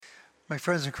My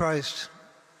friends in Christ,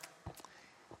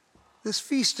 this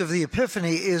feast of the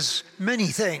Epiphany is many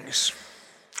things.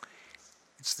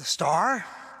 It's the star,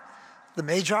 the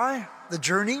Magi, the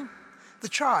journey, the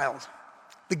child,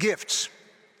 the gifts.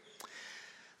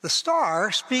 The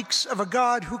star speaks of a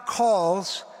God who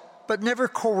calls but never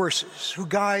coerces, who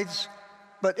guides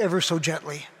but ever so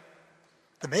gently.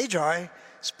 The Magi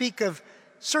speak of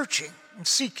searching and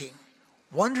seeking,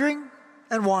 wondering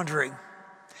and wandering.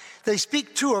 They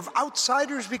speak, too, of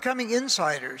outsiders becoming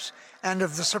insiders and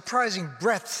of the surprising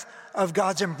breadth of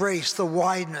God's embrace, the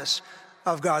wideness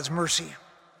of God's mercy.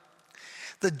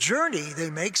 The journey they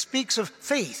make speaks of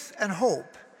faith and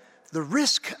hope, the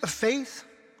risk of faith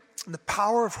and the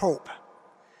power of hope.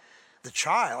 The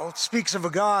child speaks of a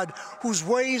God whose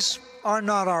ways are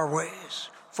not our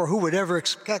ways, for who would ever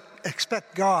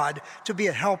expect God to be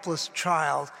a helpless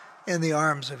child in the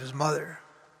arms of his mother?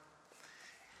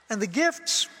 And the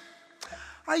gifts,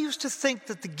 I used to think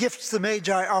that the gifts the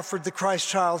Magi offered the Christ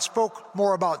child spoke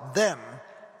more about them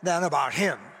than about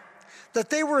him, that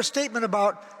they were a statement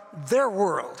about their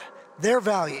world, their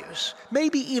values,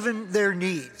 maybe even their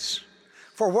needs.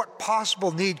 For what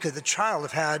possible need could the child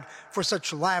have had for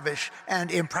such lavish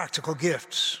and impractical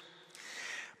gifts?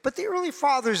 But the early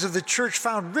fathers of the church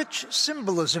found rich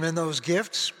symbolism in those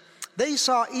gifts. They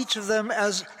saw each of them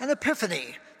as an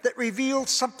epiphany that revealed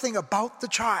something about the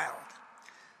child.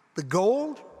 The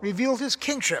gold revealed his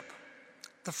kingship,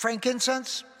 the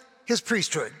frankincense, his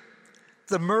priesthood,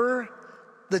 the myrrh,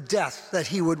 the death that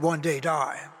he would one day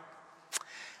die.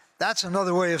 That's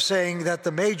another way of saying that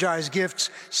the Magi's gifts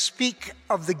speak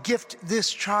of the gift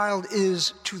this child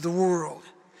is to the world,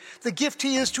 the gift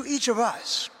he is to each of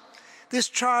us. This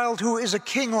child who is a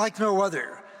king like no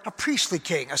other, a priestly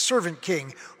king, a servant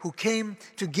king who came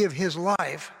to give his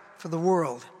life for the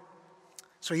world.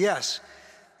 So yes,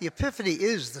 the Epiphany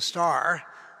is the star,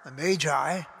 the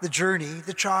Magi, the journey,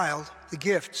 the child, the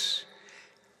gifts.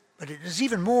 But it is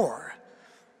even more.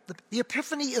 The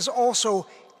Epiphany is also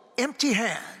empty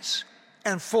hands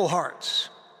and full hearts.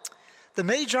 The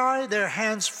Magi, their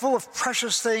hands full of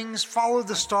precious things, followed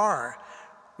the star.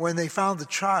 When they found the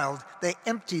child, they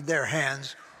emptied their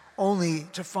hands only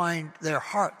to find their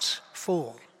hearts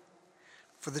full.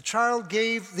 For the child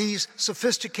gave these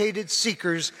sophisticated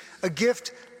seekers a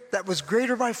gift that was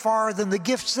greater by far than the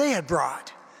gifts they had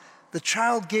brought. The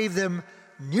child gave them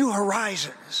new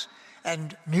horizons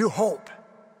and new hope,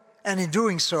 and in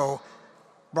doing so,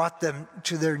 brought them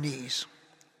to their knees.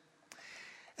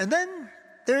 And then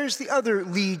there's the other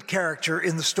lead character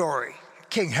in the story,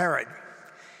 King Herod.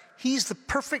 He's the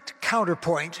perfect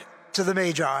counterpoint to the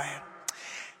Magi.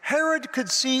 Herod could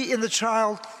see in the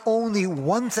child only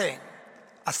one thing,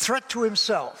 a threat to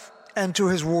himself and to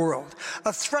his world,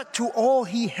 a threat to all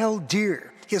he held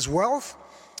dear, his wealth,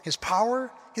 his power,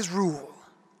 his rule.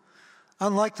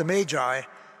 Unlike the Magi,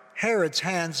 Herod's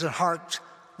hands and heart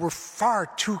were far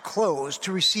too closed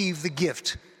to receive the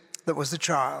gift that was the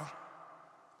child.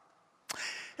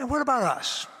 And what about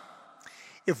us?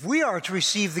 If we are to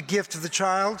receive the gift of the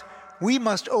child, we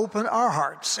must open our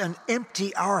hearts and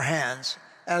empty our hands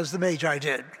as the Magi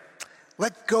did.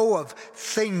 Let go of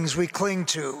things we cling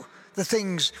to, the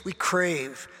things we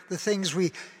crave, the things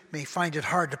we may find it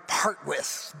hard to part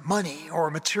with, money or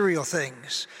material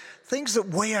things, things that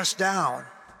weigh us down,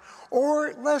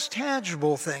 or less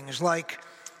tangible things like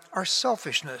our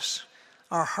selfishness,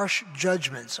 our harsh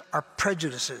judgments, our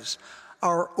prejudices,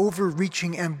 our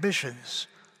overreaching ambitions,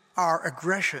 our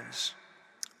aggressions,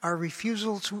 our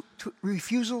refusals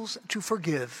to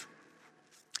forgive.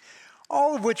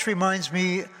 All of which reminds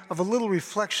me of a little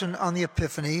reflection on the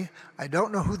Epiphany. I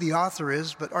don't know who the author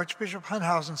is, but Archbishop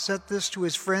Hunthausen said this to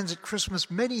his friends at Christmas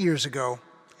many years ago.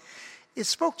 It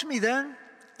spoke to me then,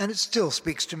 and it still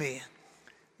speaks to me.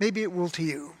 Maybe it will to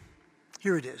you.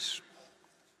 Here it is.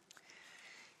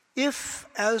 If,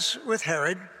 as with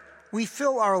Herod, we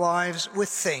fill our lives with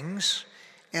things,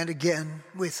 and again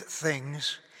with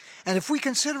things, and if we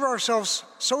consider ourselves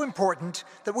so important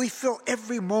that we fill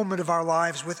every moment of our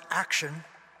lives with action,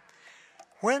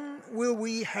 when will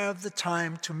we have the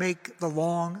time to make the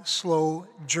long, slow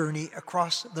journey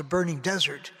across the burning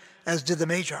desert, as did the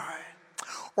Magi?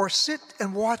 Or sit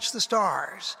and watch the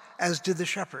stars, as did the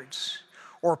shepherds?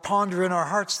 Or ponder in our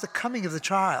hearts the coming of the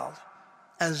child,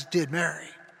 as did Mary?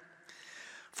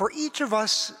 For each of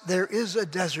us, there is a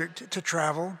desert to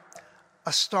travel,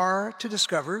 a star to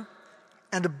discover,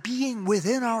 and a being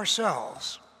within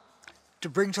ourselves to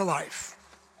bring to life.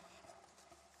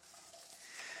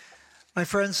 My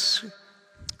friends,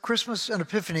 Christmas and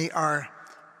Epiphany are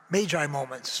Magi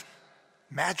moments,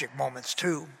 magic moments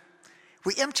too.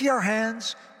 We empty our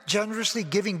hands, generously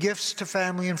giving gifts to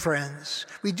family and friends.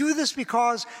 We do this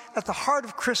because at the heart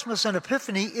of Christmas and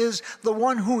Epiphany is the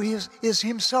one who is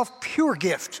himself pure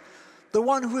gift, the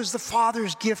one who is the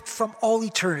Father's gift from all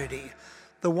eternity,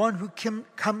 the one who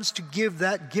comes to give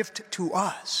that gift to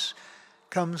us,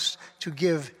 comes to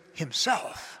give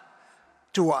himself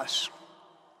to us.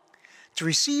 To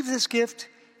receive this gift,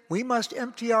 we must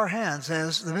empty our hands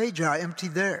as the Magi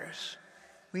emptied theirs.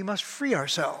 We must free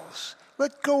ourselves.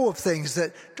 Let go of things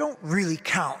that don't really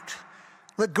count.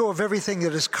 Let go of everything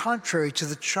that is contrary to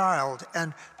the child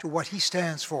and to what he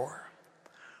stands for.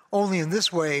 Only in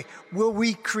this way will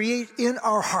we create in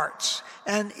our hearts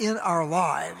and in our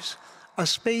lives a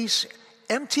space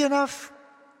empty enough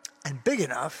and big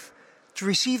enough to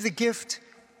receive the gift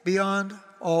beyond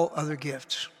all other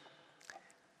gifts.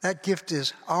 That gift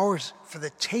is ours for the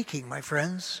taking, my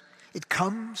friends. It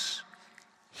comes.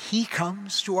 He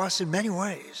comes to us in many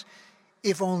ways,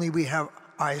 if only we have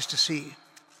eyes to see.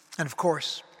 And of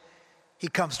course, he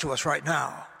comes to us right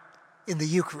now in the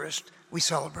Eucharist we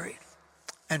celebrate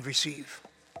and receive.